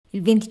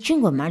Il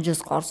 25 maggio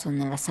scorso,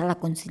 nella sala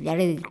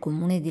consiliare del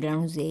comune di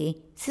Lanusei,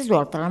 si è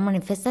svolta la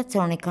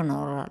manifestazione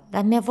Canora,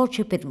 la mia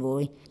voce per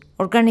voi,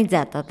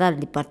 organizzata dal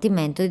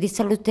Dipartimento di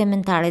Salute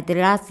Mentale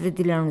dell'ASL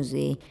di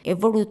Lanusei e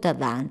voluta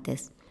da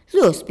Antes. Gli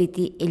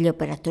ospiti e gli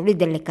operatori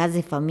delle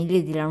case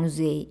famiglie di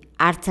Lanusei,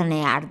 Arzana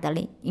e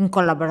Ardali, in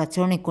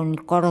collaborazione con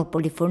il coro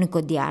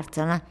polifonico di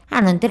Arzana,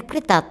 hanno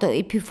interpretato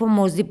i più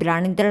famosi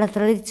brani della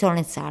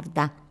tradizione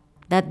sarda,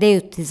 da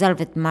Deus ti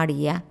salvet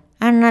Maria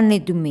a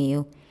Nanne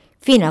Dumeu,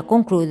 fino a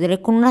concludere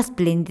con una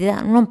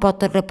splendida Non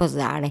poter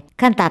riposare,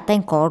 cantata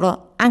in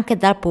coro anche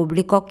dal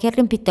pubblico che ha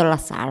riempito la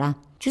sala.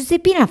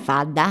 Giuseppina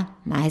Fadda,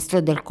 maestro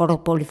del coro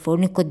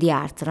polifonico di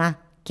Arzana,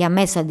 che ha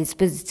messo a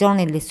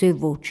disposizione le sue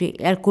voci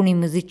e alcuni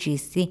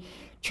musicisti,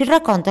 ci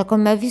racconta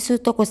come ha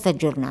vissuto questa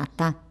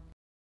giornata.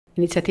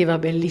 Iniziativa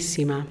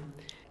bellissima,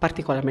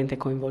 particolarmente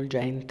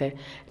coinvolgente.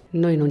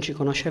 Noi non ci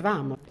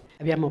conoscevamo,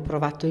 abbiamo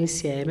provato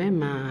insieme,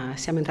 ma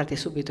siamo entrati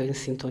subito in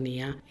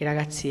sintonia. I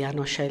ragazzi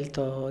hanno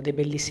scelto dei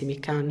bellissimi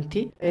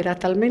canti. Era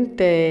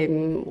talmente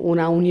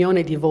una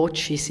unione di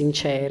voci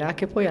sincera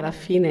che poi alla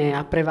fine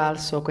ha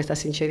prevalso questa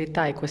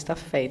sincerità e questo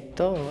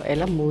affetto, e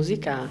la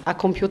musica ha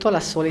compiuto la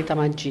solita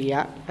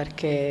magia,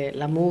 perché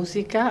la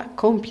musica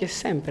compie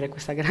sempre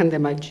questa grande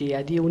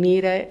magia di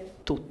unire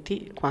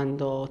tutti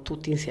quando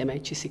tutti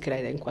insieme ci si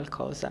crede in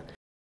qualcosa.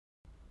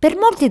 Per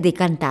molti dei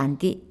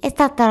cantanti è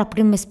stata la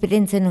prima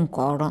esperienza in un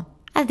coro.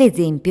 Ad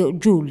esempio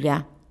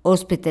Giulia,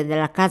 ospite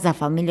della casa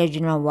famiglia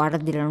Ginawara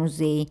di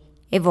Lanusei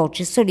e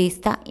voce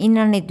solista in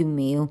Nanne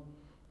Dumeu.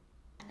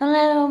 Non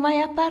ero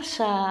mai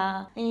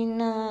apparsa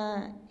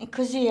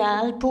così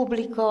al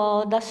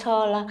pubblico da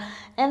sola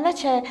e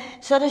invece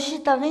sono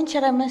riuscita a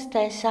vincere me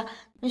stessa.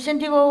 Mi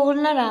sentivo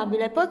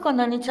vulnerabile, poi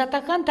quando ho iniziato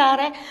a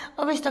cantare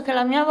ho visto che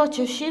la mia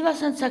voce usciva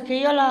senza che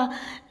io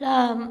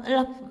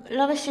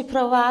l'avessi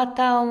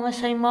provata o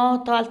messa in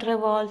moto altre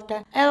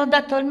volte e ho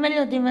dato il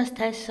meglio di me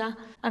stessa,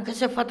 anche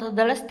se ho fatto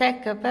delle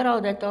stecche, però ho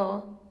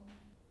detto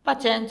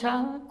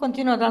pazienza,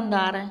 continuo ad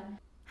andare.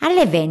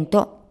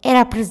 All'evento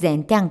era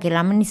presente anche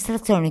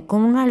l'amministrazione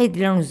comunale di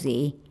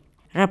Lanusei,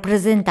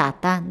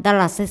 rappresentata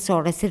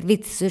dall'assessore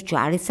servizi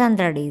sociali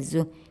Sandra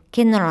Resu,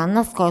 che non ha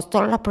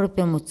nascosto la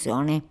propria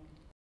emozione.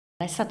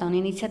 È stata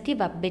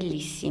un'iniziativa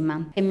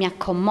bellissima e mi ha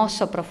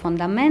commosso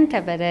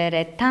profondamente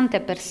vedere tante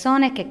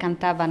persone che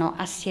cantavano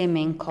assieme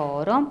in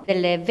coro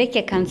delle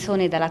vecchie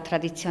canzoni della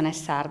tradizione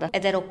sarda,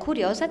 ed ero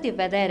curiosa di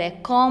vedere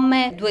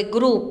come due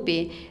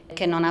gruppi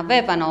che non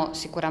avevano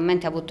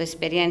sicuramente avuto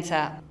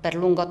esperienza per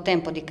lungo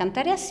tempo di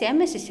cantare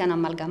assieme si siano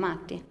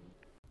amalgamati.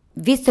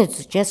 Visto il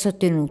successo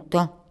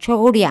ottenuto, ci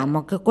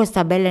auguriamo che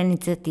questa bella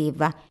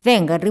iniziativa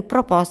venga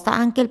riproposta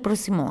anche il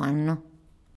prossimo anno.